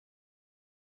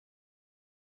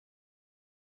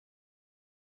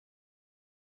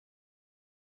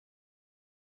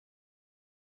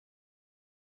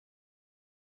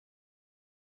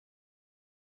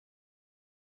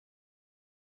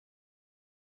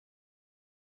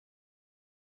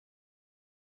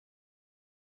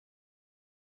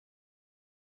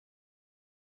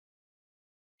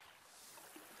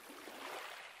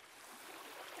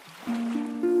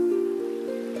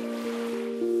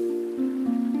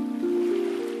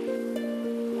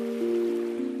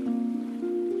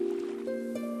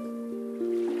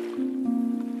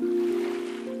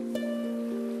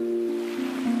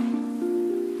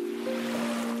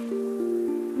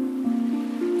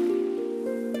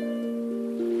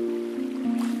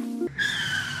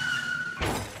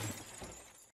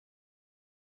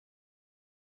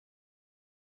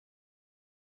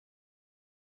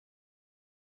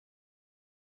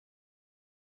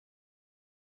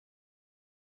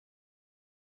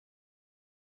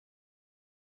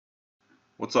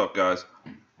What's up, guys?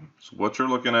 So what you're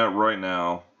looking at right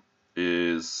now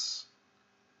is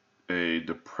a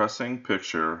depressing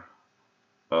picture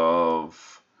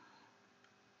of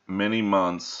many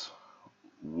months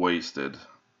wasted,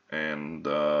 and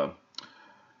I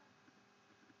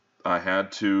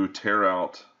had to tear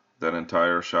out that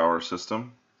entire shower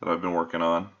system that I've been working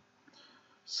on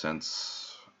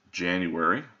since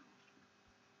January.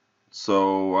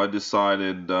 So I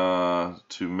decided to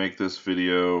make this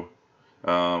video.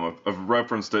 I've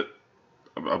referenced it.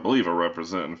 I believe I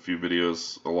referenced it in a few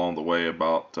videos along the way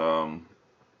about the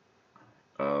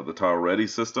Redi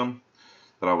system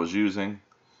that I was using.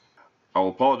 I'll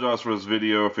apologize for this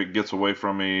video if it gets away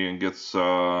from me and gets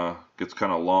kind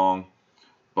of long,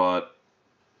 but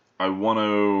I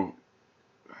want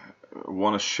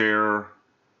to share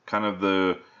kind of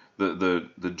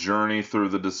the journey through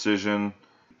the decision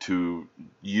to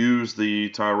use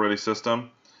the Redi system,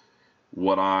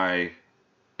 what I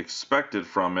expected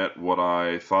from it, what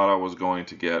I thought I was going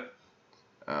to get,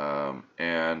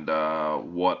 and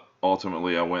what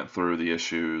ultimately I went through, the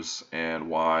issues, and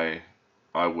why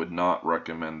I would not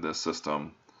recommend this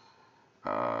system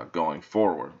going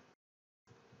forward.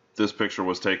 This picture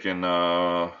was taken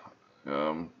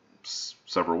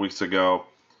several weeks ago,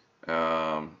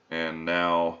 and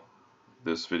now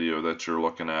this video that you're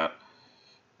looking at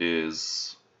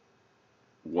is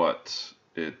what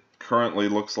it currently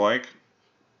looks like.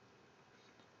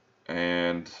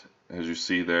 And as you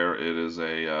see there, it is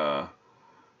a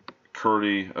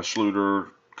Schluter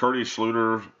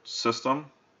system.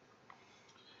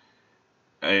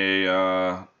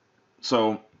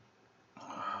 So,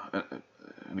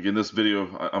 and again, this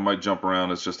video I might jump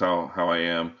around. It's just how I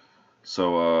am.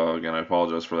 So again, I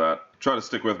apologize for that. Try to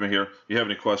stick with me here. If you have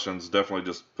any questions, definitely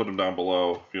just put them down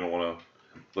below. If you don't want to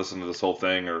listen to this whole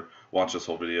thing or watch this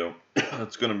whole video,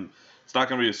 it's not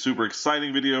gonna be a super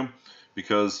exciting video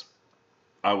because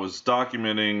I was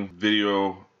documenting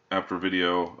video after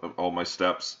video of all my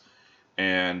steps,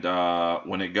 and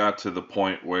when it got to the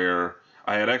point where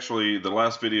I had actually, the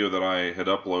last video that I had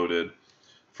uploaded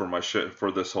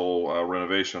for this whole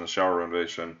renovation, the shower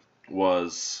renovation,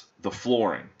 was the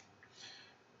flooring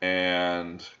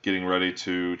and getting ready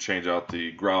to change out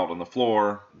the grout on the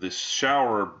floor. The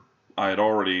shower, I had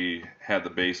already had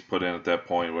the base put in at that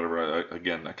point, whatever. I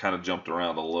kind of jumped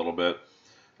around a little bit,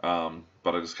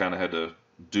 but I just kind of had to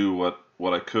do what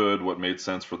I could, what made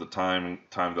sense for the time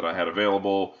that I had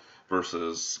available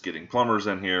versus getting plumbers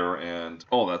in here and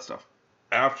all that stuff.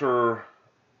 After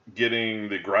getting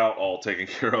the grout all taken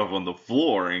care of on the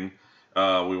flooring,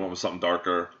 we went with something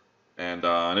darker, and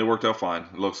it worked out fine.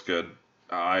 It looks good.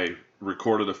 I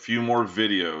recorded a few more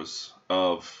videos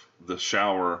of the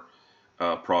shower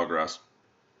progress.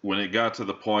 When it got to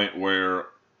the point where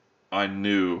I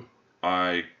knew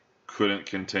I couldn't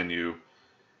continue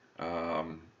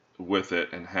with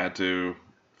it and had to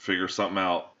figure something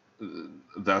out,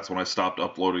 that's when I stopped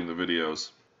uploading the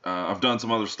videos. I've done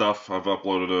some other stuff. I've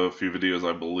uploaded a few videos,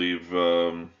 I believe.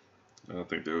 I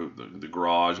think the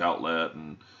garage outlet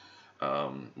and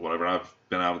whatever. I've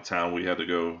been out of town. We had to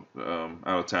go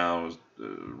out of town.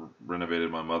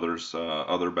 Renovated my mother's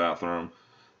other bathroom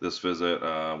this visit,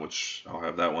 which I'll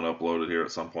have that one uploaded here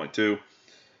at some point too.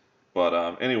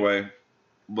 But anyway,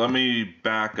 let me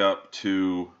back up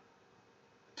to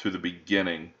the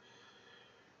beginning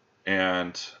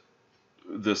and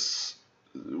this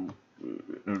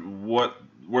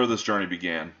where this journey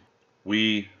began.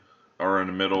 We're in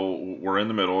the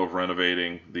middle of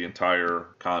renovating the entire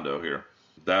condo here.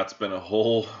 That's been a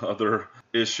whole other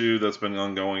issue that's been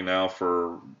ongoing now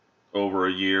for over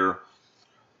a year.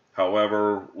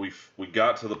 However, we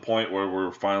got to the point where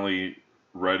we're finally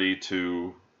ready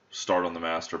to start on the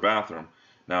master bathroom.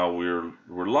 Now we're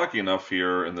lucky enough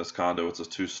here in this condo, it's a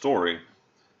 2-story,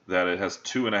 that it has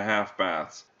 2.5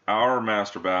 baths. Our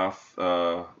master bath,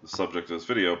 the subject of this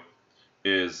video,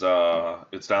 is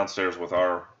it's downstairs with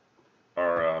our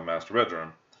master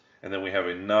bedroom, and then we have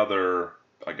another,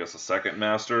 I guess a second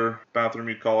master bathroom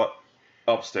you'd call it,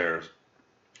 upstairs.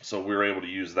 So we were able to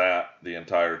use that the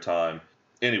entire time.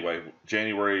 Anyway,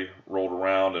 January rolled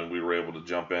around and we were able to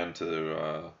jump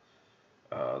into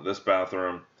this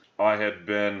bathroom. I had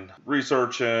been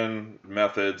researching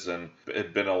methods, and it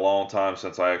had been a long time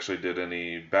since I actually did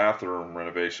any bathroom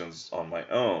renovations on my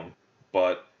own.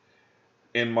 But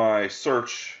in my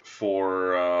search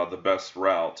for the best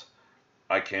route,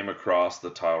 I came across the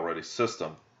Redi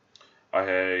system.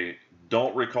 I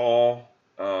don't recall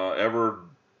ever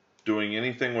doing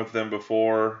anything with them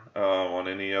before on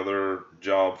any other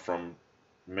job from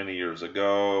many years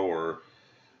ago, or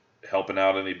helping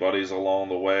out any buddies along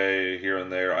the way here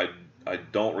and there. I I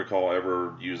don't recall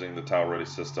ever using the Tile Redi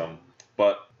system,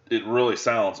 but it really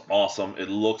sounds awesome. It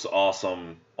looks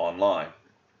awesome online.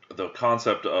 The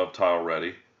concept of Tile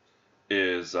Redi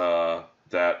is that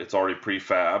it's already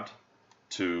prefabbed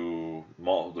to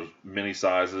there's many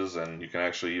sizes, and you can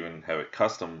actually even have it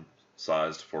custom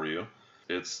sized for you.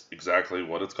 It's exactly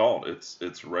what it's called.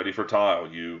 It's ready for tile.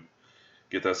 You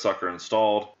get that sucker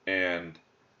installed and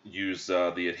use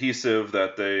the adhesive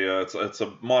that they. It's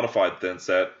a modified thin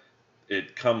set.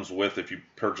 It comes with, if you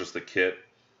purchase the kit,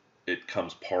 it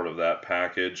comes part of that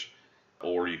package,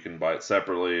 or you can buy it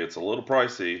separately. It's a little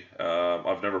pricey.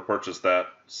 I've never purchased that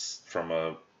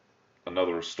from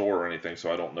another store or anything, so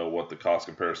I don't know what the cost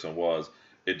comparison was.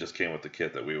 It just came with the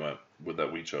kit that we went with,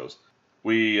 that we chose.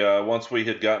 We once we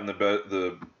had gotten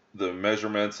the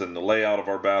measurements and the layout of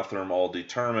our bathroom all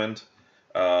determined,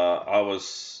 I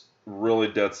was really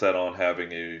dead set on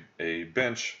having a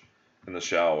bench in the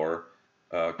shower.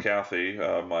 Kathy,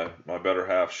 my better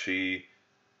half, she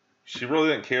really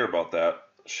didn't care about that.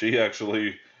 She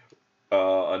actually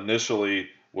initially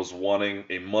was wanting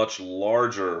a much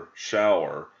larger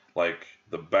shower, like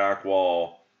the back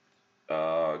wall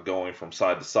going from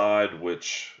side to side,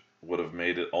 which would have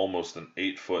made it almost an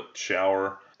 8-foot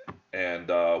shower.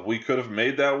 And we could have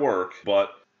made that work,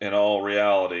 but in all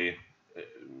reality,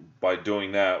 by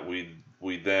doing that, we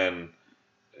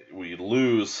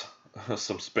lose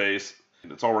some space.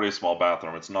 It's already a small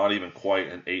bathroom. It's not even quite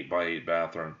an 8x8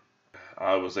 bathroom.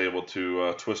 I was able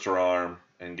to twist her arm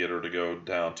and get her to go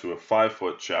down to a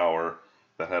 5-foot shower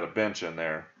that had a bench in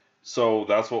there. So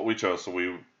that's what we chose.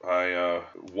 So I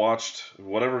watched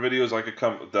whatever videos I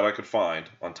could find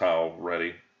on Tile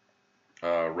Redi,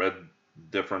 read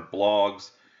different blogs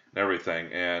and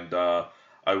everything, and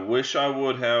I wish I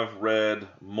would have read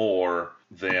more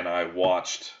than I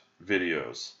watched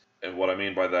videos. And what I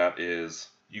mean by that is,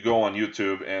 you go on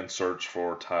YouTube and search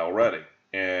for Tile Redi,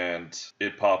 and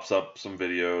it pops up some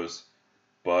videos,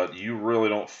 but you really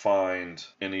don't find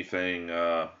anything.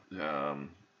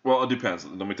 Well, it depends.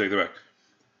 Let me take that back.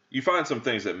 You find some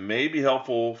things that may be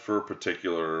helpful for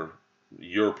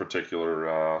your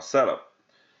particular setup.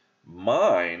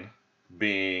 Mine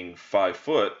being 5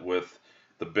 foot with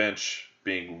the bench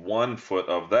being 1 foot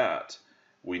of that,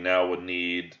 we now would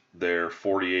need their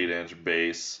 48-inch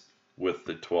base with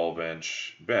the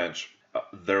 12-inch bench.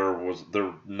 There was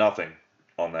nothing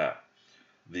on that.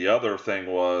 The other thing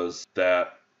was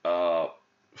that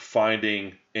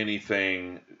finding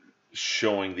anything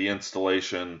showing the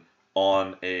installation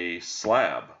on a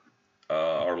slab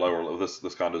or lower.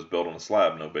 This condo is built on a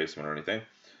slab, no basement or anything.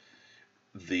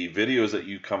 The videos that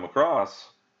you come across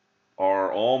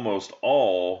are almost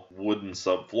all wooden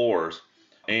subfloors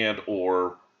and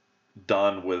or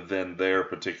done within their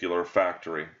particular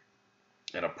factory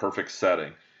in a perfect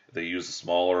setting. They use a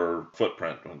smaller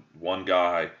footprint. One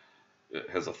guy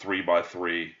has a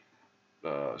 3x3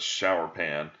 shower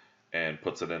pan and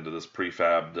puts it into this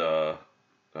prefabbed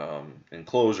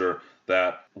enclosure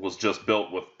that was just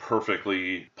built with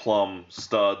perfectly plumb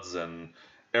studs, and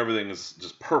everything is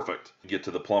just perfect. You get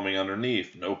to the plumbing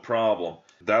underneath, no problem.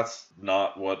 That's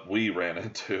not what we ran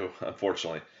into,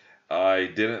 unfortunately. I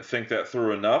didn't think that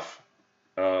through enough.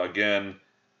 Again,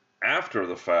 after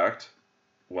the fact,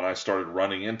 when I started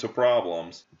running into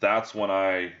problems, that's when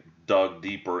I dug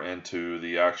deeper into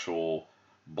the actual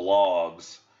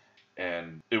blogs,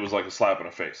 and it was like a slap in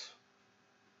the face.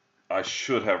 I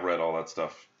should have read all that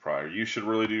stuff prior. You should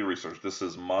really do your research. This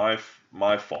is my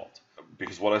fault,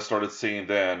 because what I started seeing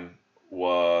then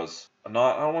was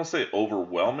not, I don't want to say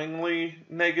overwhelmingly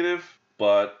negative,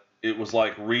 but it was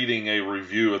like reading a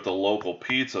review at the local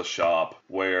pizza shop,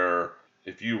 where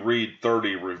if you read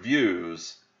 30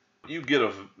 reviews, you get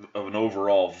an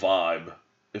overall vibe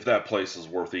if that place is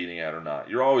worth eating at or not.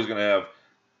 You're always gonna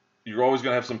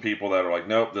have some people that are like,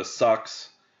 nope, this sucks.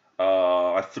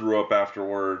 I threw up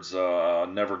afterwards.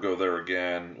 Never go there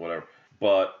again. Whatever.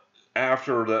 But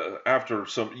after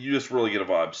some, you just really get a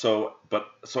vibe. So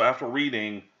after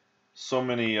reading so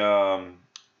many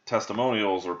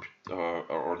testimonials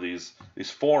or these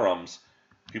forums,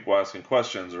 people asking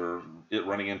questions or it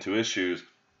running into issues,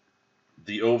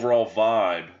 the overall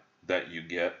vibe that you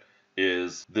get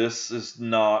is, this is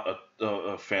not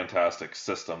a fantastic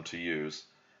system to use,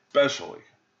 especially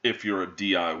if you're a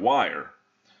DIYer.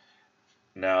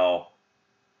 Now,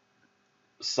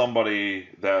 somebody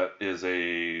that is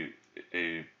a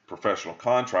professional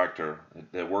contractor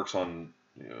that works on,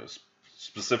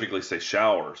 specifically say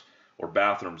showers or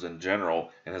bathrooms in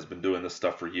general, and has been doing this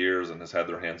stuff for years and has had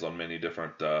their hands on many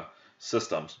different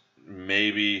systems,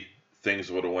 maybe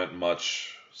things would have went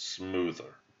much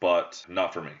smoother, but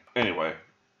not for me. Anyway,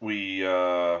 we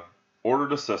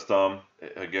ordered a system.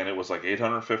 Again, it was like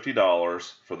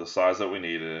 $850 for the size that we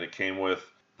needed, and it came with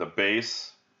the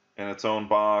base in its own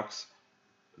box,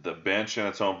 the bench in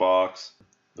its own box,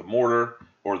 the mortar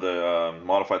or the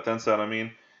modified thin set. I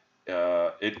mean,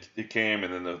 it came,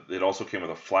 and then it also came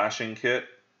with a flashing kit.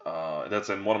 That's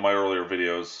in one of my earlier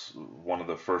videos, one of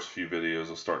the first few videos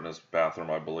of starting this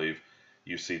bathroom, I believe.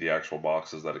 You see the actual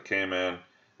boxes that it came in.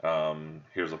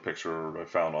 Here's a picture I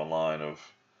found online of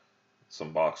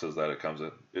some boxes that it comes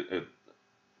in. It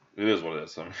is what it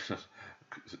is. I mean,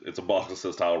 it's a box that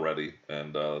says tile ready,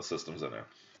 and the system's in there.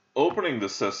 Opening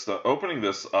this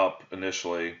up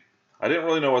initially, I didn't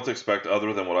really know what to expect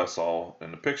other than what I saw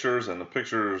in the pictures, and the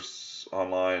pictures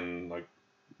online, like,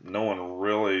 no one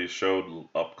really showed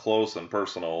up close and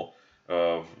personal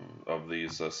of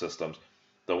these systems.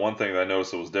 The one thing that I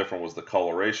noticed that was different was the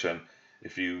coloration.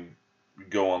 If you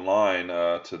go online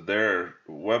to their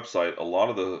website, a lot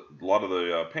of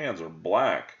the pans are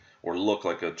black or look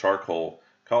like a charcoal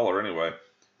color anyway,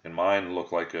 and mine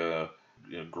look like a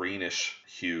greenish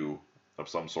hue of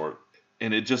some sort,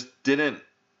 and it just didn't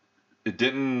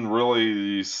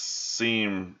really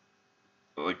seem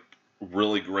like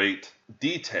really great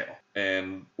detail.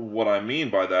 And what I mean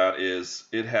by that is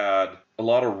it had a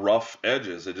lot of rough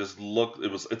edges.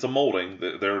 It's a molding.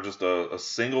 They're just a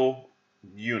single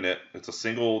unit. It's a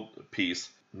single piece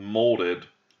molded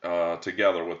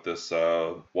together with this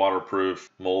waterproof,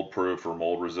 mold proof, or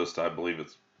mold resistant. I believe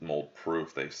it's mold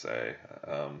proof, they say.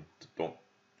 Don't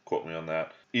quote me on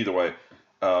that. Either way,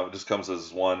 it just comes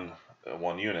as one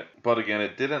unit. But again,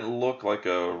 it didn't look like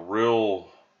a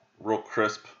real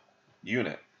crisp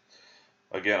unit.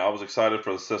 Again, I was excited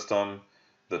for the system,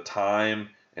 the time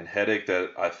and headache that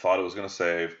I thought it was going to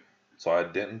save, so I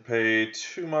didn't pay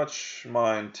too much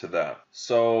mind to that.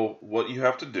 So what you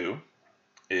have to do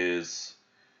is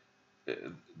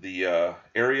the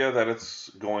area that it's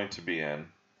going to be in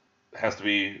has to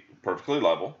be perfectly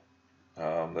level.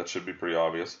 That should be pretty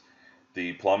obvious.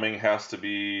 The plumbing has to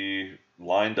be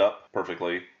lined up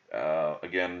perfectly.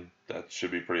 Again, that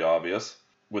should be pretty obvious.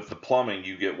 With the plumbing,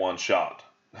 you get one shot,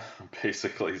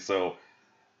 basically. So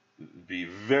be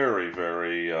very,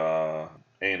 very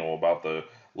anal about the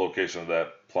location of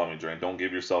that plumbing drain. Don't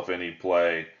give yourself any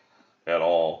play at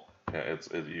all.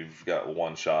 You've got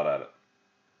one shot at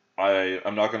it.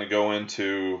 I'm not going to go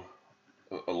into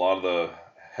a lot of the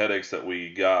headaches that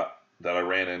I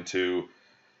ran into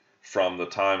from the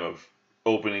time of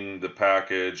opening the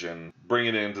package and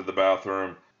bringing it into the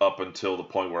bathroom up until the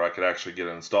point where I could actually get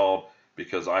it installed,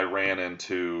 because I ran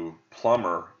into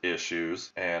plumber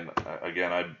issues. And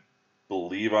again, I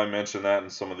believe I mentioned that in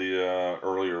some of the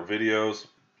earlier videos.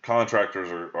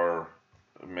 Contractors are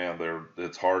man,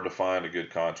 it's hard to find a good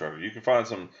contractor. You can find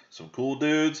some cool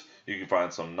dudes, you can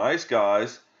find some nice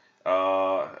guys,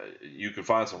 you can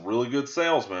find some really good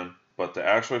salesmen, but to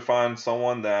actually find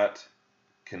someone that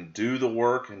can do the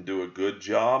work and do a good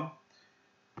job,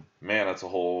 man, that's a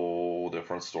whole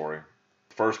different story.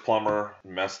 First plumber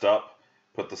messed up,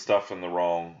 put the stuff in the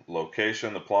wrong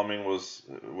location. The plumbing was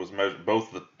measured,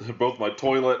 both my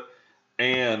toilet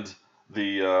and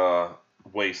the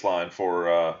waistline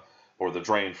for or the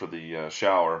drain for the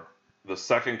shower. The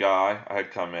second guy I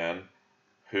had come in,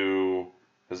 who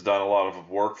has done a lot of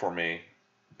work for me,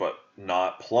 but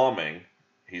not plumbing.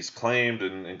 He's claimed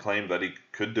and claimed that he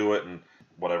could do it and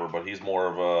whatever, but he's more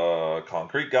of a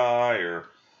concrete guy, or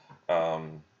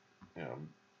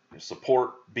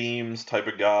support beams type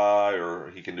of guy,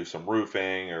 or he can do some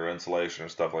roofing or insulation or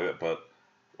stuff like that. But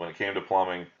when it came to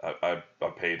plumbing, I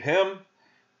paid him,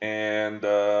 and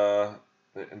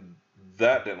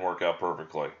that didn't work out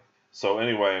perfectly. So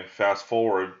anyway, fast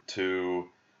forward to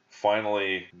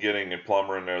finally getting a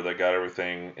plumber in there that got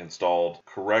everything installed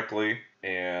correctly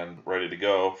and ready to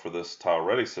go for this Tile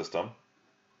Ready system.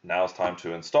 Now it's time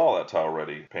to install that Tile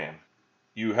Ready pan.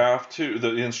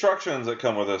 The instructions that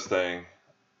come with this thing,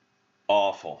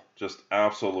 awful, just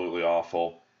absolutely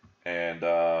awful. And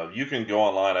you can go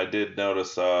online. I did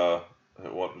notice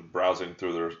browsing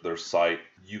through their site,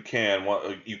 you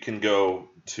can go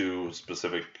to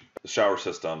specific shower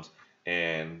systems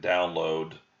and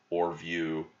download or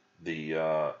view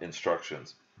the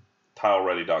instructions.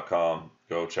 TileReady.com,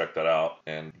 go check that out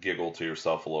and giggle to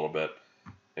yourself a little bit.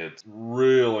 It's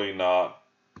really not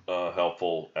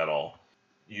helpful at all.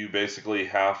 You basically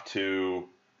have to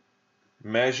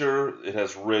measure. It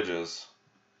has ridges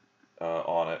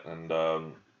on it,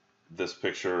 and this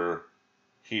picture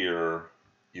here,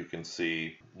 you can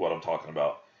see what I'm talking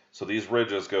about. So these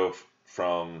ridges go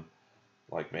from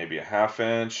like maybe a ½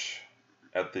 inch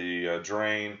at the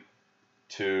drain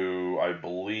to, I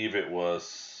believe it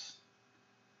was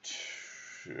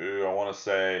I want to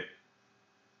say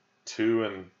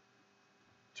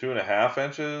 2.5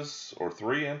 inches or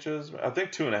 3 inches. I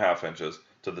think 2.5 inches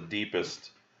to the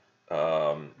deepest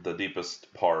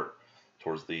part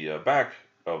towards the back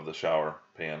of the shower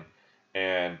pan.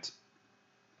 And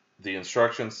the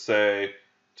instructions say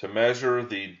to measure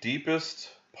the deepest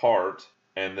part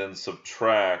and then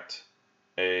subtract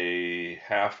a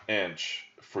 1/2 inch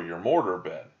for your mortar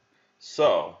bed.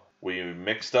 So we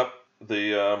mixed up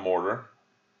the mortar,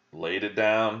 laid it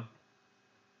down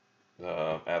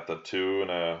at the 2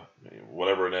 and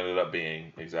whatever it ended up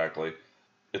being exactly.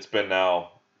 It's been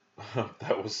now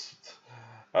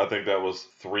I think that was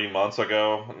 3 months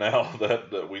ago now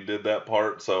that we did that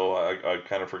part, so I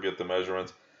kind of forget the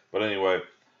measurements. But anyway,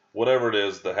 whatever it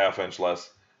is, the 1/2 inch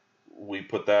less, we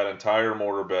put that entire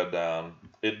mortar bed down.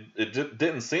 It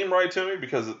didn't seem right to me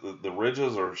because the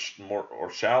ridges are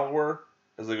shallower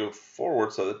as they go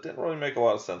forward, so it didn't really make a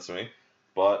lot of sense to me.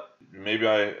 But maybe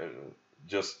I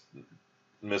just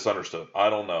misunderstood. I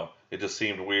don't know. It just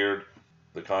seemed weird.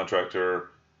 The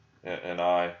contractor and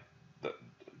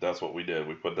that's what we did.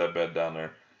 We put that bed down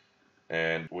there,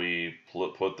 and we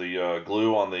put the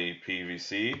glue on the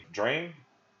PVC drain,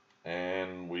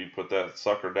 and we put that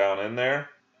sucker down in there,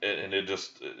 and it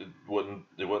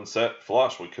wouldn't set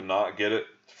flush. We could not get it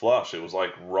flush. It was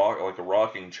like a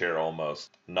rocking chair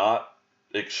almost. Not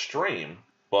extreme,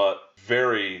 but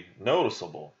very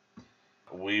noticeable.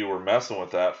 We were messing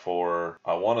with that for,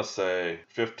 I want to say,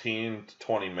 15 to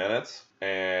 20 minutes,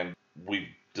 and we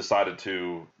decided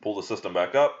to pull the system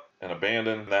back up and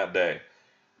abandon that day.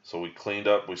 So we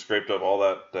scraped up all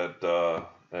that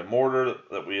mortar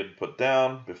that we had put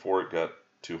down before it got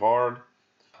too hard.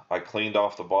 I cleaned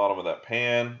off the bottom of that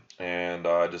pan, and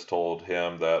I just told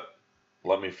him that,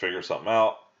 let me figure something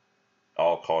out.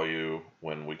 I'll call you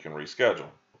when we can reschedule.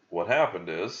 What happened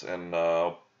is, and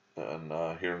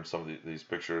here in some of these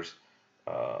pictures,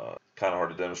 kind of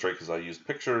hard to demonstrate because I used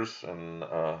pictures and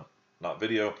not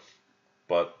video,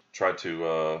 but tried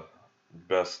to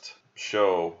best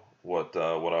show what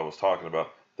I was talking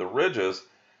about. The ridges,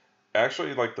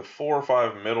 actually, like the 4 or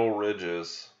 5 middle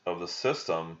ridges of the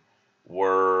system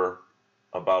were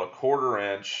about 1/4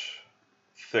 inch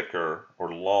thicker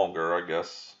or longer, I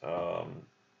guess,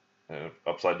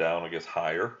 upside down, I guess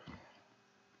higher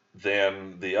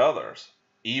than the others.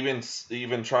 Even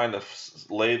trying to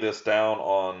lay this down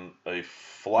on a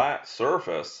flat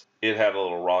surface, it had a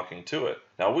little rocking to it.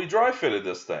 Now we dry fitted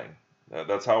this thing.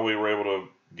 That's how we were able to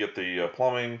get the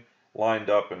plumbing lined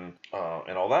up and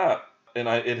all that. And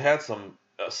it had some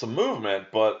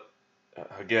movement, but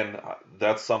again,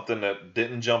 that's something that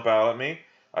didn't jump out at me.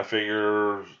 I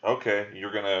figure, okay,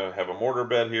 you're gonna have a mortar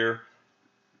bed here.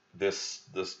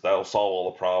 That'll solve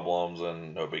all the problems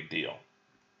and no big deal.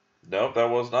 Nope, that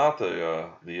was not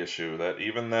the issue. That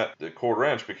even the 1/4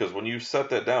 inch, because when you set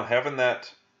that down, having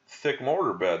that thick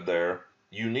mortar bed there,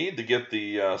 you need to get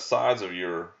the sides of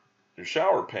your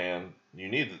shower pan. You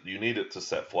need it to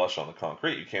set flush on the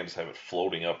concrete. You can't just have it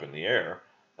floating up in the air,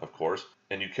 of course.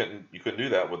 And you couldn't do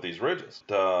that with these ridges.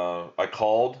 I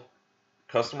called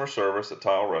customer service at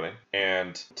Redi,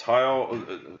 and Tile.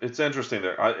 It's interesting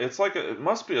there. It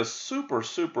must be a super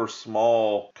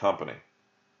small company.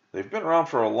 They've been around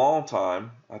for a long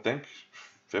time. I think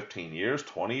 15 years,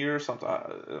 20 years, something. I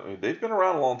mean, they've been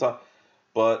around a long time.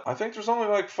 But I think there's only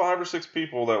like 5 or 6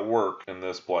 people that work in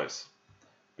this place.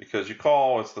 Because you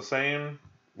call, it's the same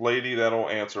lady that'll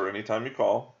answer anytime you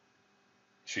call.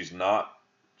 She's not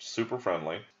super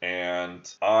friendly. And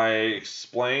I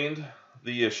explained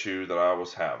the issue that I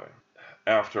was having.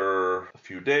 After a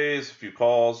few days, a few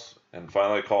calls, and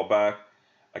finally I called back.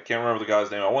 I can't remember the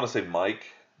guy's name. I want to say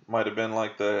Mike. Might have been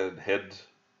like the head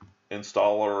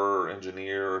installer or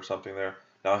engineer or something there.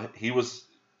 Now he was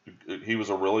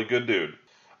a really good dude.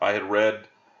 I had read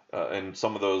in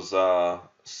some of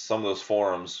those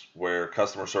forums where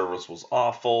customer service was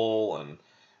awful and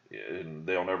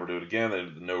they'll never do it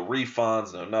again. No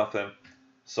refunds, no nothing.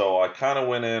 So I kind of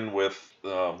went in with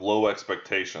low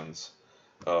expectations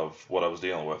of what I was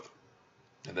dealing with.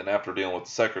 And then after dealing with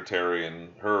the secretary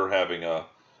and her having a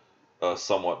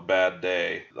somewhat bad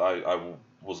day, I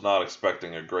was not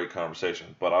expecting a great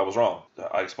conversation, but I was wrong.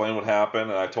 I explained what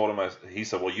happened, and I told him, he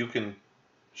said, well, you can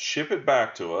ship it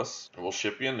back to us, and we'll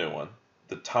ship you a new one.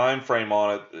 The time frame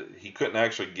on it, he couldn't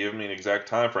actually give me an exact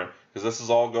time frame, because this is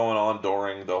all going on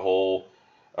during the whole,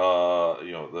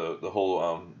 the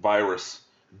whole virus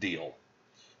deal.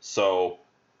 So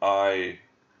they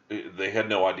had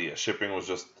no idea. Shipping was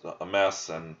just a mess,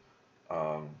 and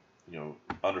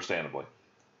understandably.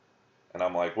 And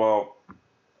I'm like, well,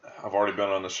 I've already been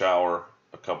on the shower.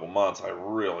 a couple months, I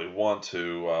really want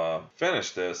to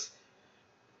finish this.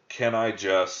 Can I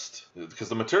just, because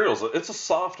the materials, it's a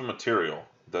soft material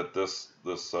that this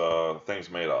thing's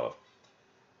made out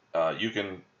of. You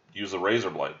can use a razor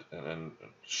blade and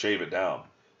shave it down.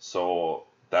 So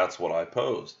that's what I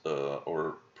posed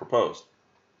or proposed.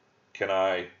 Can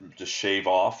I just shave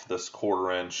off this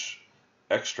 1/4 inch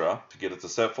extra to get it to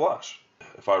set flush?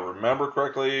 If I remember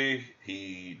correctly,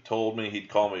 he told me he'd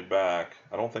call me back.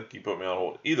 I don't think he put me on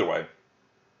hold. Either way,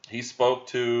 he spoke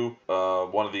to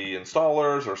one of the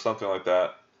installers or something like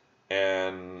that,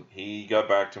 and he got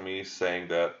back to me saying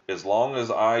that as long as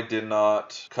I did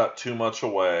not cut too much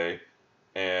away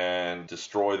and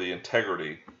destroy the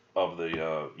integrity of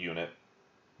the unit,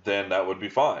 then that would be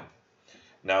fine.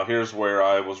 Now here's where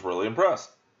I was really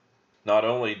impressed. Not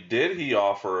only did he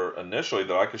offer initially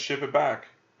that I could ship it back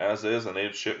as is and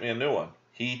they'd ship me a new one,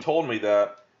 he told me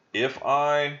that if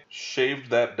I shaved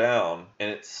that down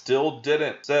and it still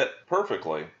didn't set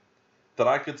perfectly, that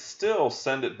I could still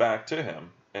send it back to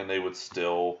him and they would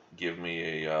still give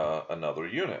me another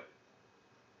unit.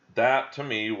 That to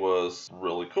me was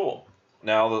really cool.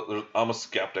 Now, I'm a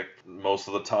skeptic most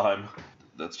of the time.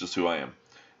 That's just who I am.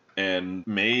 And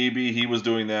maybe he was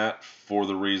doing that for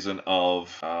the reason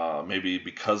of maybe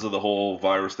because of the whole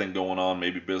virus thing going on,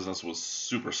 maybe business was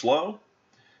super slow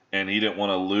and he didn't want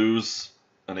to lose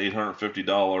an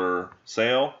 $850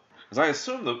 sale. Because I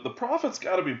assume the profit's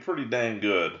got to be pretty dang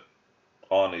good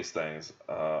on these things.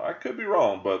 I could be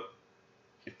wrong, but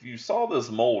if you saw this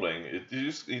molding,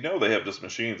 you know they have just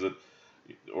machines that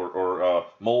or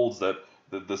molds that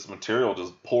this material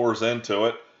just pours into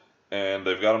it, and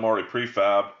they've got them already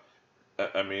prefabbed.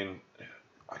 I mean,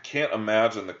 I can't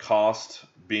imagine the cost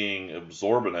being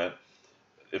exorbitant.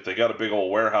 If they got a big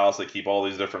old warehouse, they keep all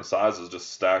these different sizes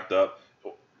just stacked up.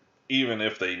 Even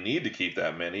if they need to keep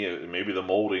that many, maybe the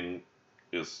molding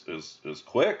is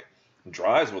quick,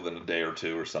 dries within a day or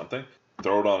two or something.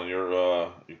 Throw it on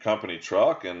your company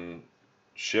truck and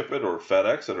ship it or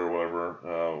FedEx it or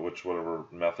whatever, whatever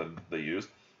method they use.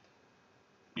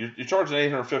 You're charging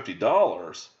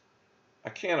 $850. I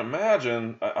can't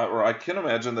imagine, or I can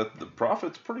imagine that the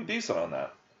profit's pretty decent on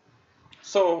that.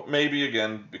 So maybe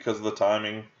again, because of the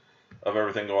timing of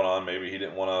everything going on, maybe he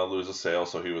didn't want to lose a sale,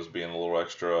 so he was being a little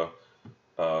extra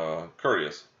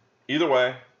courteous. Either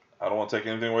way, I don't want to take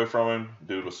anything away from him.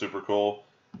 Dude was super cool,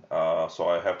 so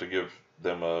I have to give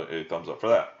them a thumbs up for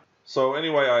that. So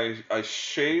anyway, I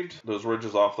shaved those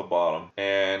ridges off the bottom,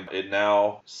 and it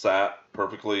now sat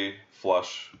perfectly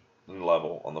flush and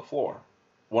level on the floor.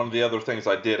 One of the other things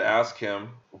I did ask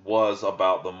him was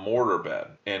about the mortar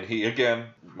bed. And he, again,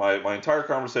 my entire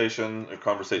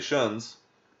conversations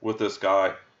with this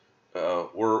guy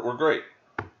were great.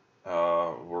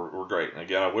 Were great. And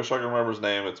again, I wish I could remember his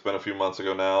name. It's been a few months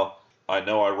ago now. I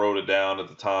know I wrote it down at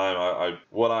the time.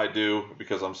 What I do,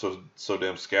 because I'm so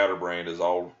damn scatterbrained, is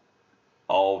I'll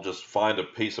just find a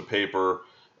piece of paper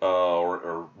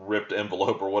or ripped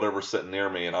envelope or whatever sitting near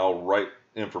me, and I'll write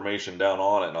information down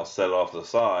on it, and I'll set it off to the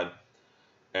side,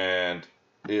 and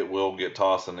it will get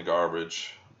tossed in the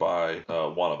garbage by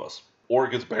one of us, or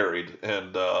it gets buried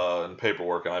in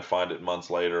paperwork, and I find it months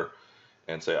later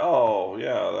and say, oh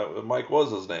yeah, that Mike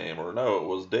was his name, or no, it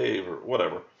was Dave, or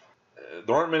whatever.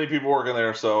 There aren't many people working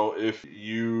there, so if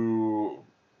you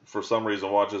for some reason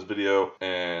watch this video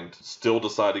and still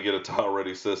decide to get a tile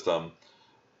ready system,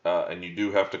 and you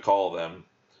do have to call them,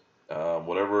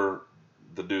 whatever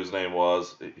the dude's name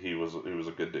was, he was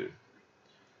a good dude.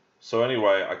 So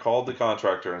anyway, I called the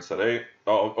contractor and said, hey,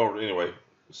 anyway,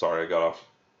 sorry, I got off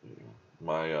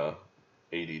my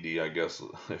ADD, I guess,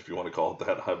 if you want to call it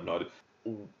that. I have no idea.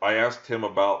 I asked him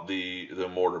about the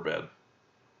mortar bed,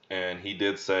 and he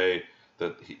did say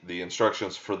that the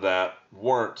instructions for that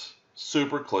weren't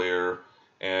super clear,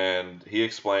 and he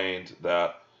explained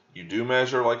that you do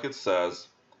measure like it says,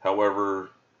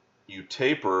 however, you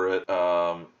taper it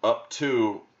up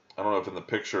to, I don't know if in the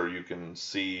picture you can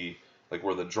see like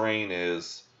where the drain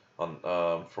is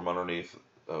on from underneath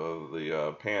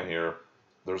the pan here.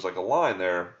 There's like a line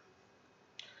there,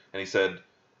 and he said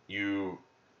you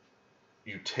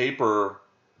taper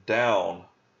down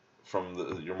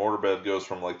from your mortar bed goes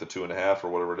from like the 2.5 or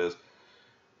whatever it is,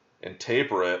 and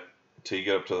taper it till you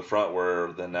get up to the front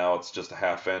where then now it's just a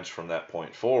 1/2 inch from that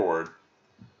point forward.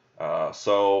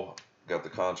 So got the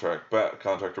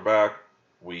contractor back.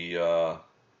 We got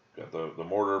the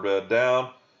mortar bed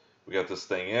down. We got this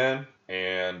thing in,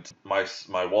 and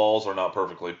my walls are not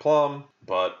perfectly plumb,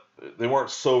 but they weren't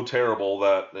so terrible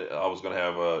that I was going to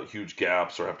have huge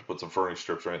gaps or have to put some furring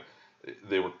strips or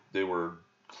anything. They were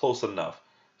close enough.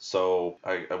 So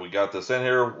we got this in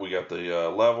here. We got the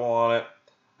level on it.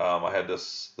 I had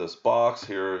this box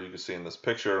here. You can see in this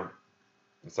picture.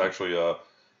 It's actually a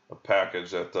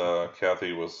package that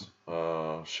Kathy was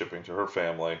shipping to her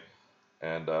family,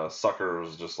 and sucker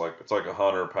was just like, it's like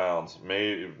 100 pounds.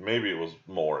 Maybe it was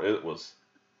more. It was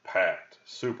packed,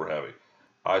 super heavy.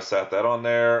 I sat that on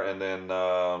there, and then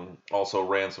also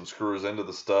ran some screws into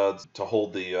the studs to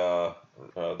hold the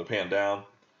pan down.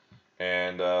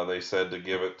 And they said to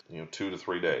give it 2 to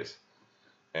 3 days.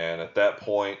 And at that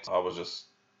point, I was just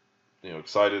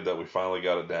excited that we finally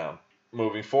got it down.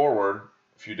 Moving forward,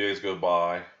 a few days go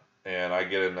by, and I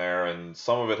get in there, and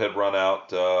some of it had run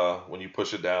out. When you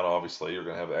push it down, obviously you're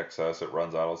going to have excess. It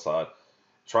runs out outside.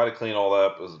 Try to clean all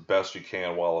that up as best you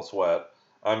can while it's wet.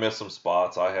 I missed some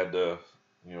spots. I had to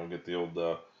get the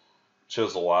old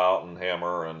chisel out and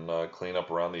hammer and clean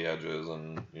up around the edges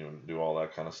and do all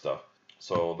that kind of stuff.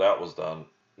 So that was done.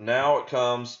 Now it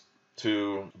comes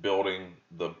to building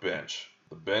the bench.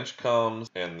 The bench comes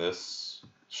in this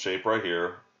shape right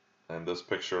here, and this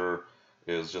picture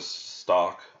is just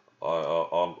stock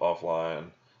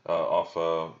offline off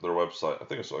their website. I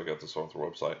think I got this off their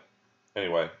website.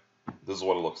 Anyway, this is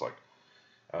what it looks like.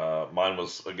 Mine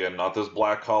was, again, not this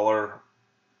black color.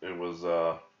 It was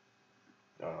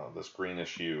this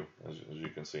greenish hue, as you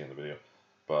can see in the video.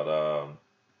 But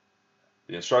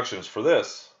the instructions for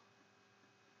this,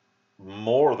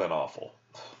 more than awful.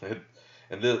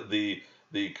 And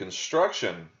the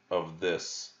construction of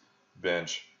this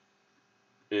bench,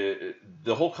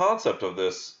 the whole concept of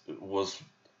this was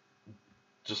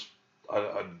just,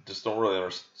 I just don't really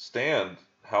understand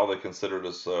how they consider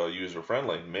this user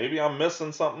friendly. Maybe I'm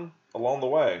missing something along the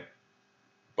way,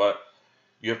 but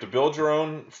you have to build your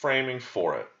own framing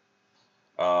for it,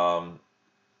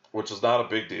 which is not a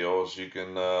big deal, as you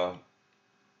can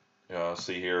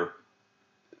see here.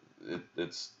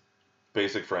 It's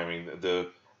basic framing.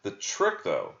 The trick,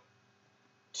 though,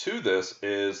 to this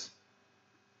is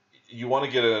you want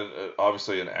to get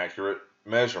obviously an accurate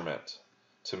measurement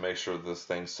to make sure this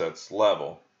thing sets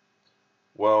level.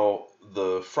 Well,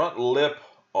 the front lip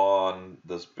on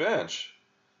this bench,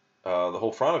 the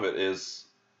whole front of it is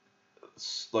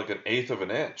like 1/8 of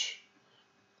an inch,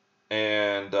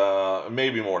 and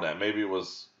maybe more than that. Maybe it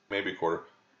was maybe a quarter.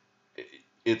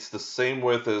 It's the same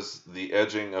width as the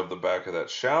edging of the back of that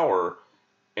shower,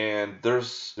 and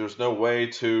there's no way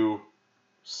to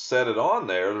set it on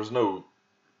there. There's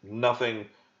nothing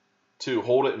to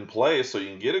hold it in place so you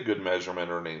can get a good measurement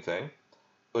or anything.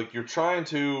 Like, you're trying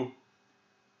to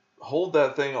hold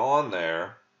that thing on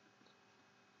there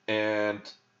and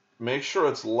make sure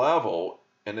it's level,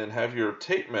 and then have your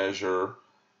tape measure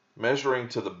measuring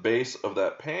to the base of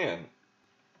that pan.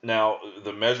 Now,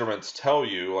 the measurements tell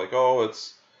you, like, oh,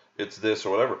 it's this or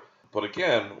whatever. But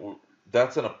again,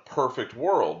 that's in a perfect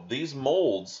world. These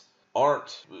molds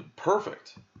aren't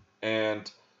perfect.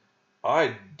 And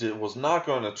I was not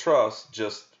going to trust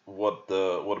just what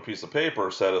a piece of paper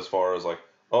said, as far as like,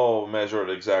 oh, measure it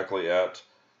exactly at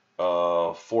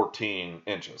 14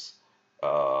 inches.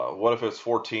 What if it's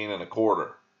 14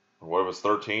 1/4? What if it's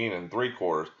 13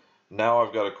 3/4? Now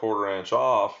I've got a 1/4 inch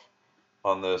off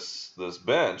on this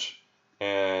bench,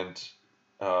 and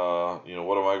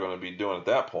what am I going to be doing at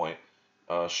that point?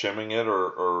 Shimming it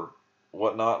or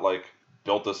whatnot? Like,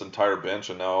 built this entire bench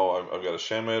and now I've got to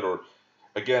shim it? Or,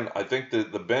 again, I think the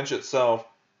bench itself,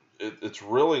 it's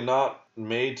really not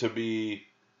made to be.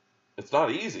 It's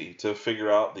not easy to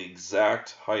figure out the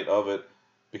exact height of it,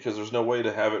 because there's no way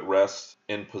to have it rest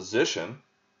in position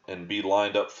and be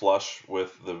lined up flush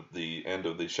with the end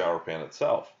of the shower pan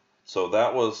itself. So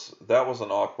that was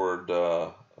an awkward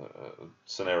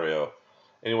scenario.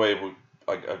 Anyway,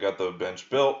 I got the bench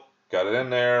built, got it in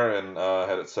there, and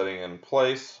had it setting in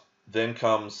place. Then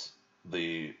comes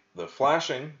the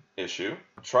flashing issue.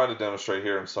 I'll try to demonstrate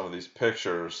here in some of these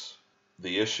pictures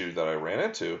the issue that I ran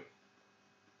into.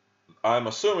 I'm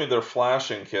assuming their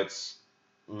flashing kits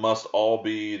must all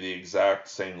be the exact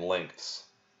same lengths,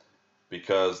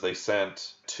 because they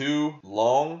sent 2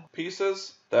 long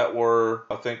pieces that were,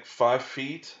 I think, 5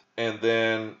 feet, and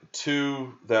then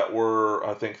 2 that were,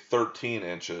 I think, 13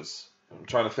 inches. I'm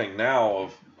trying to think now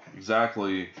of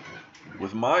exactly,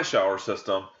 with my shower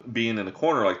system being in a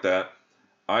corner like that,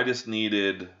 I just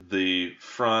needed the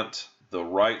front, the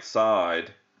right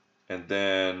side, and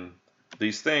then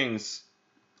these things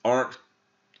aren't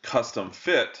custom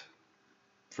fit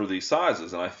for these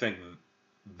sizes, and I think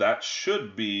that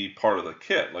should be part of the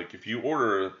kit. Like, if you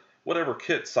order whatever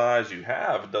kit size you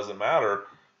have, it doesn't matter.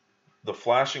 The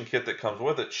flashing kit that comes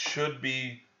with it should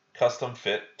be custom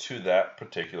fit to that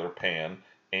particular pan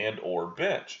and or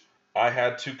bench. I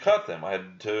had to cut them. I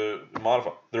had to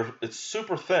modify. It's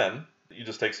super thin. You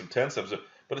just take some 10 steps,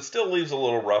 but it still leaves a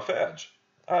little rough edge.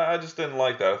 I just didn't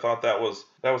like that. I thought that was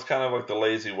kind of like the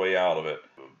lazy way out of it.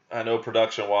 I know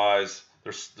production-wise,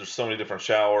 there's so many different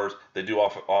showers. They do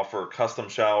offer custom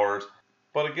showers,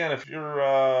 but again, if you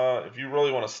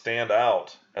really want to stand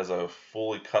out as a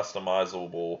fully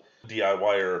customizable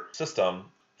DIYer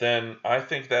system, then I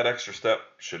think that extra step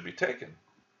should be taken.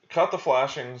 Cut the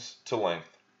flashings to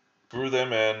length. Screw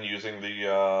them in using the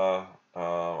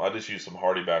I just use some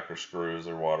Hardybacker screws.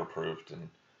 They're waterproofed and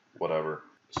whatever.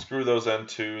 Screw those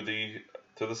into the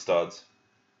studs.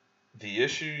 The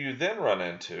issue you then run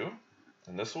into,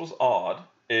 and this was odd,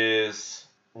 is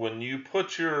when you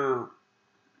put your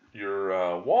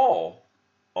wall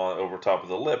on over top of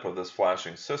the lip of this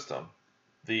flashing system,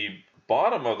 the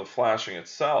bottom of the flashing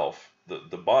itself,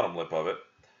 the bottom lip of it,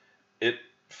 it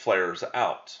flares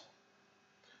out.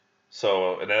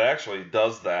 So, and it actually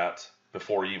does that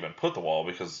before you even put the wall,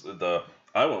 because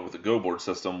I went with the Go Board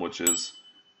system, which is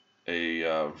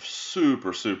a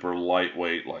super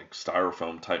lightweight, like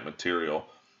styrofoam type material.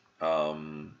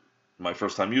 My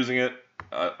first time using it,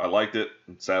 I liked it,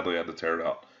 and sadly I had to tear it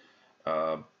out.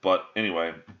 But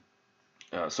anyway,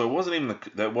 so it wasn't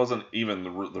even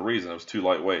the reason. It was too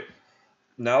lightweight.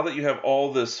 Now that you have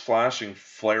all this flashing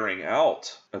flaring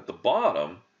out at the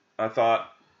bottom, I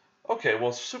thought, okay, well,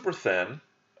 it's super thin.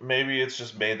 Maybe it's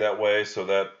just made that way so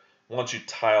that once you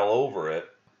tile over it,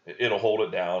 it'll hold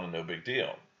it down and no big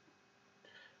deal.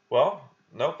 Well,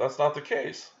 nope, that's not the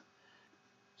case.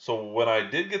 So when I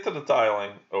did get to the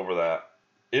tiling over that,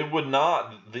 it would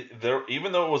not,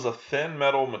 even though it was a thin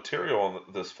metal material on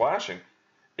this flashing,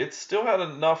 it still had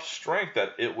enough strength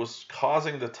that it was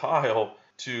causing the tile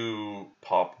to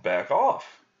pop back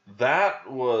off. That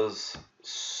was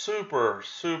super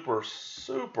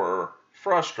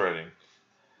frustrating.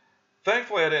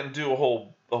 Thankfully, I didn't do a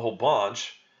whole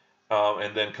bunch,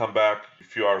 and then come back a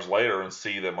few hours later and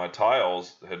see that my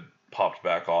tiles had popped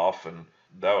back off, and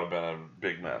that would have been a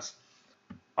big mess.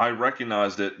 I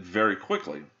recognized it very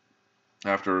quickly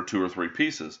after 2 or 3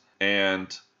 pieces,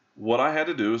 and what I had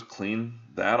to do is clean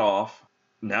that off.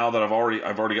 Now that I've already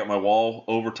got my wall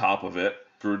over top of it,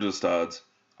 screwed to the studs,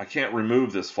 I can't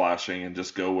remove this flashing and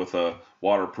just go with a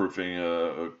waterproofing,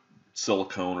 a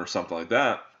silicone or something like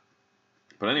that.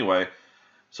 But anyway,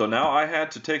 so now I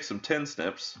had to take some tin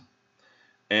snips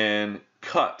and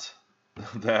cut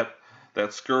that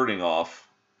skirting off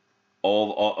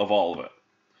all of it.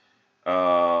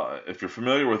 If you're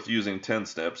familiar with using tin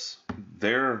snips,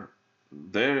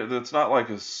 it's not like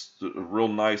a real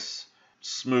nice,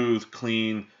 smooth,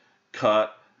 clean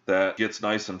cut that gets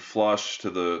nice and flush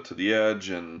to the edge,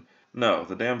 and no,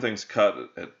 the damn thing's cut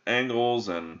at angles,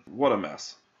 and what a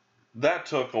mess. That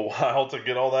took a while to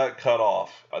get all that cut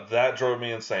off. That drove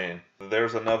me insane.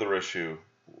 There's another issue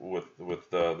with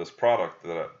this product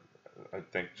that I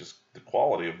think just the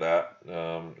quality of that.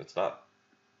 I'm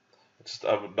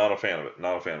not a fan of it.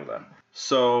 Not a fan of that.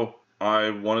 So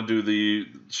I want to do the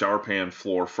shower pan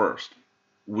floor first.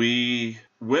 We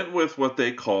went with what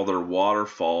they call their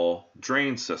waterfall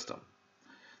drain system.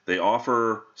 They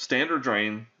offer standard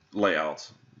drain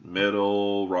layouts,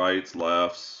 middle, rights,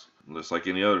 lefts, just like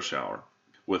any other shower.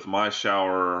 With my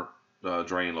shower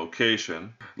drain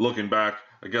location, looking back,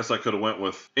 I guess I could have went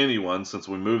with anyone, since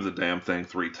we moved the damn thing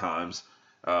 3 times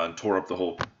and tore up the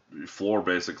whole floor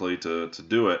basically to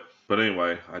do it. But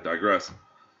anyway, I digress.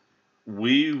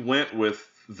 We went with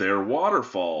their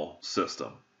waterfall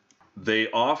system.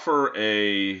 They offer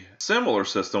a similar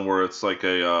system where it's like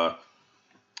a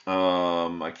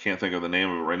I can't think of the name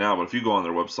of it right now, but if you go on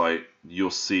their website,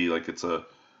 you'll see like it's a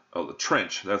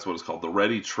trench. That's what it's called, the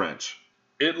Redi trench.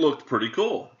 It looked pretty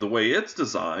cool. The way it's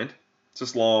designed, it's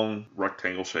this long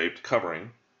rectangle shaped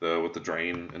covering with the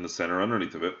drain in the center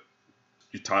underneath of it.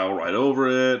 You tile right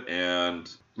over it,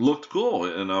 and looked cool.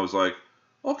 And I was like,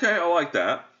 okay, I like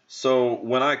that. So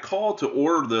when I called to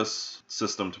order this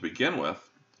system to begin with,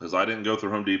 because I didn't go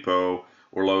through Home Depot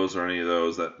or Lowe's or any of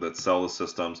those that sell the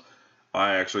systems,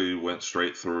 I actually went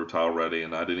straight through Tile Redi,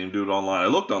 and I didn't even do it online. I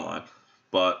looked online,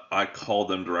 but I called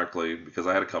them directly because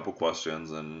I had a couple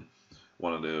questions and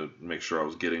wanted to make sure I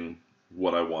was getting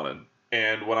what I wanted.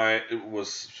 And when I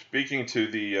was speaking to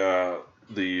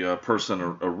the person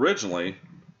originally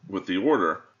with the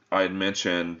order, I had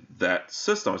mentioned that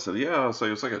system. I said, yeah, it's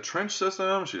like a trench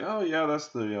system. She, oh yeah, that's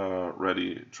the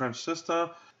Redi trench system.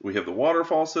 We have the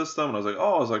waterfall system. And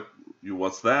I was like,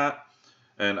 what's that?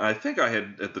 And I think I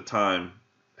had at the time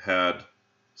had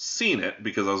seen it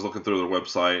because I was looking through their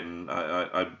website, and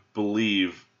I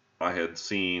believe I had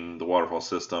seen the waterfall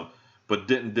system, but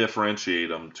didn't differentiate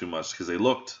them too much because they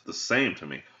looked the same to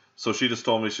me. So she just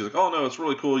told me, she's like, oh no, it's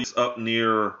really cool. It's up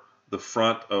near the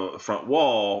front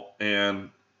wall,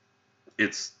 and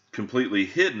it's completely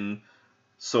hidden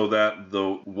so that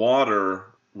the water,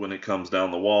 when it comes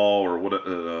down the wall or what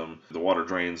the water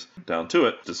drains down to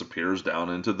it, disappears down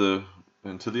into the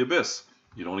abyss.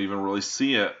 You don't even really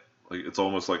see it. Like, it's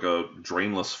almost like a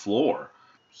drainless floor.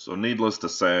 So needless to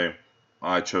say,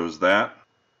 I chose that.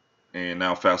 And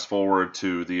now fast forward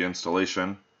to the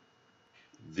installation.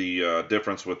 The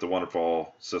difference with the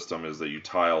Wonderfall system is that you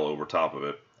tile over top of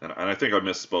it. And I think I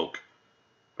misspoke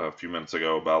a few minutes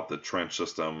ago about the trench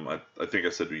system. I think I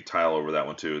said we tile over that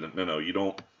one too. No, you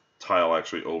don't tile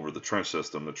actually over the trench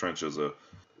system. The trench is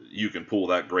you can pull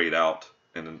that grate out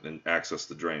and access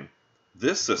the drain.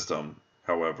 This system,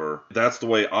 however, that's the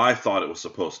way I thought it was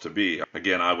supposed to be.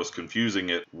 Again, I was confusing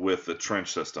it with the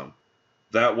trench system.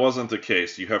 That wasn't the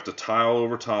case. You have to tile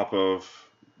over top of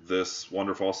this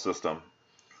Wonderfall system.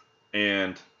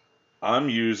 And I'm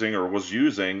using, or was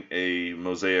using, a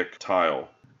mosaic tile.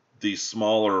 These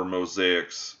smaller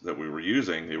mosaics that we were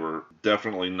using, they were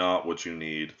definitely not what you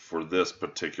need for this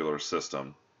particular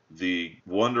system. The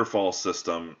Wonderfall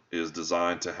system is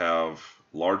designed to have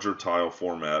larger tile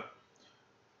format,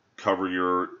 cover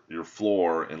your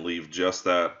floor, and leave just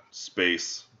that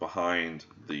space behind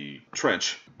the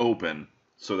trench open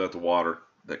so that the water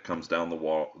that comes down the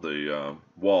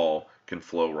wall can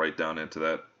flow right down into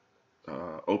that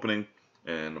opening,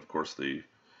 and of course the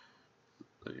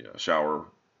shower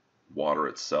water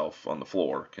itself on the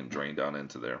floor can drain down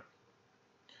into there.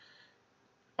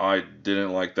 I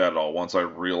didn't like that at all. Once I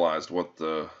realized what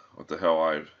the hell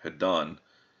I had done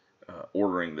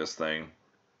ordering this thing,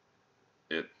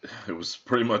 it was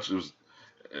pretty much it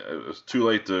was too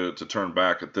late to turn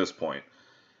back at this point.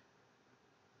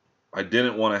 I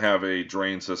didn't want to have a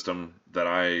drain system that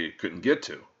I couldn't get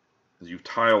to. You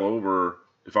tile over.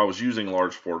 If I was using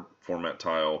large format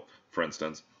tile, for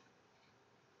instance,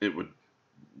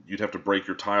 you'd have to break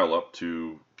your tile up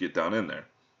to get down in there.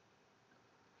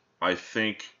 I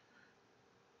think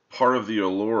part of the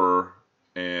allure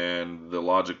and the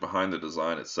logic behind the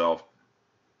design itself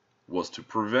was to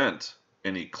prevent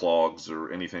any clogs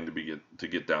or anything to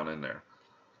get down in there.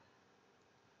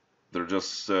 They're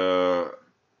just,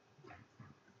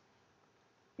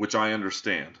 which I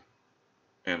understand,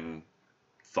 and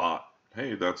thought,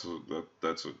 hey, that's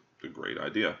a great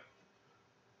idea.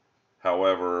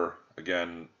 However,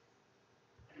 again,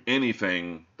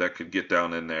 anything that could get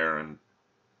down in there and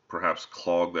perhaps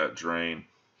clog that drain,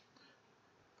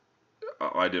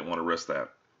 I didn't want to risk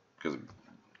that, because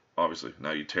obviously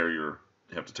now you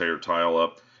have to tear your tile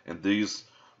up, and these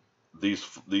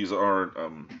aren't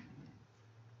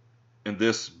in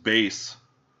this base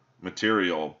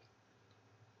material.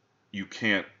 You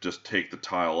can't just take the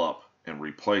tile up and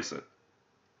replace it.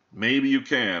 Maybe you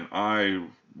can. I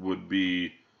would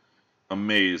be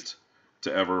amazed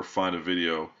to ever find a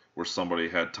video where somebody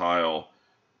had tile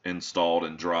installed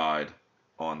and dried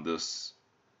on this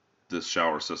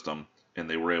shower system, and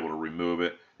they were able to remove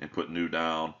it and put new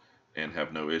down and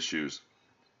have no issues.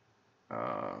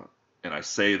 And I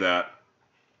say that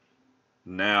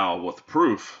now with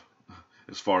proof,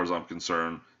 as far as I'm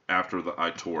concerned, after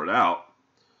I tore it out.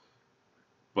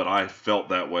 But I felt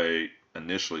that way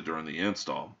initially during the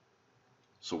install.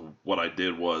 So what I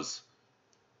did was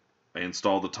I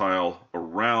installed the tile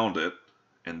around it,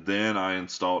 and then I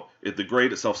installed it. The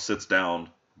grate itself sits down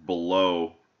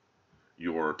below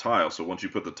your tile. So once you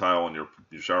put the tile on your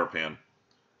shower pan,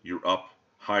 you're up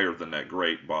higher than that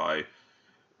grate by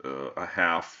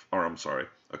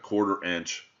a quarter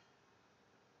inch,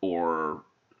 or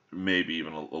maybe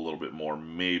even a little bit more,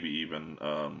 maybe even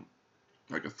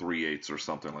like a 3/8 or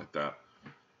something like that.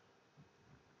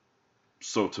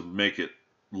 So to make it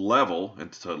level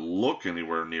and to look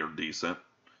anywhere near decent,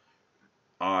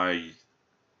 I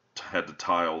had to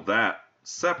tile that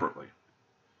separately.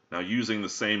 Now, using the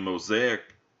same mosaic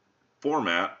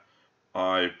format,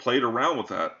 I played around with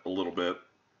that a little bit,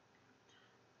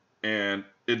 and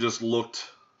it just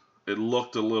looked a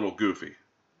little goofy.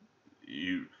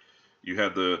 You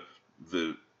had the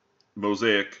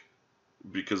mosaic,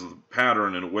 because of the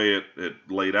pattern and the way it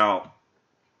laid out.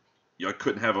 I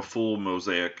couldn't have a full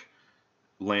mosaic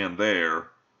land there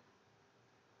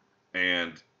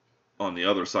and on the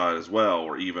other side as well,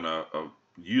 or even a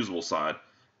usable side.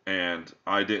 And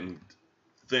I didn't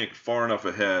think far enough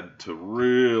ahead to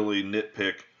really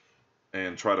nitpick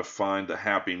and try to find the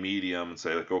happy medium and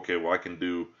say, like, okay, well, I can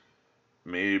do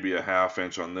maybe a 1/2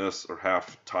 inch on this or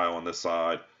half tile on this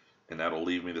side, and that'll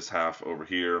leave me this half over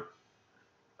here.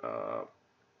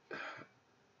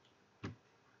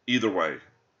 Either way,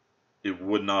 it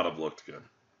would not have looked good.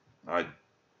 I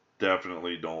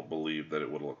definitely don't believe that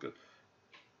it would look good.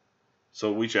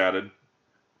 So we chatted,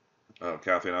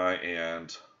 Kathy and I,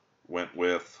 and went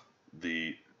with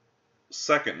the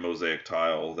second mosaic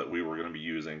tile that we were going to be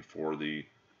using for the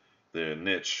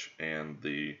niche and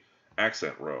the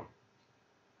accent row.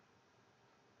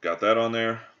 Got that on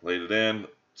there, laid it in,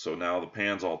 so now the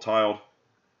pan's all tiled.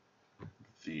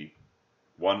 The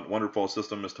Wonderful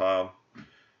system is tiled,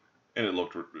 and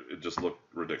it just looked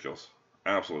ridiculous,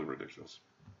 absolutely ridiculous.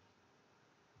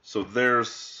 So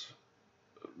there's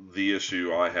the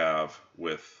issue I have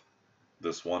with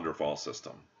this Wonderful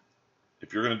system.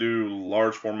 If you're going to do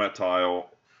large format tile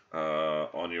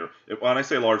when I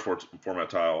say large format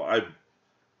tile,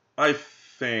 I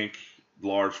think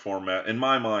large format, in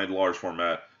my mind, large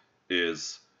format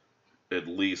is at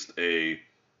least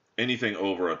anything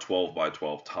over a 12 by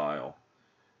 12 tile.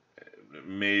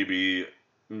 Maybe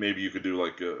you could do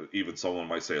like even someone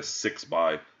might say a 6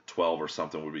 by 12 or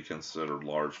something would be considered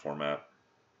large format.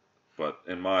 But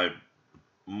in my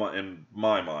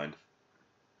mind,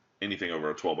 anything over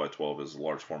a 12 by 12 is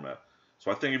large format.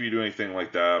 So I think if you do anything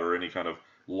like that or any kind of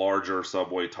larger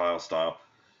subway tile style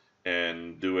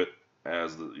and do it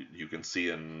as you can see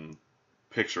in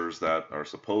pictures that are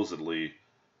supposedly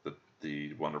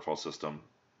the Wonderful system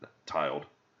tiled,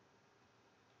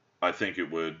 I think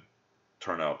it would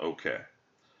turn out okay.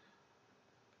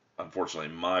 Unfortunately,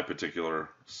 my particular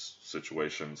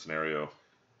scenario,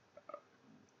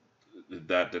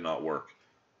 that did not work.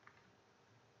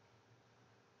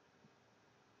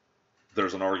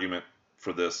 There's an argument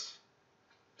for this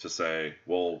to say,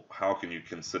 well, how can you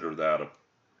consider that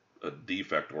a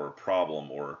defect or a problem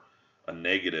or a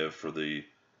negative for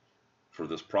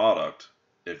this product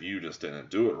if you just didn't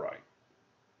do it right?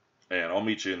 And I'll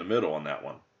meet you in the middle on that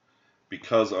one,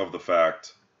 because of the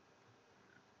fact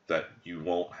that you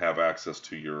won't have access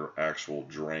to your actual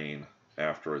drain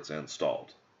after it's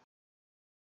installed.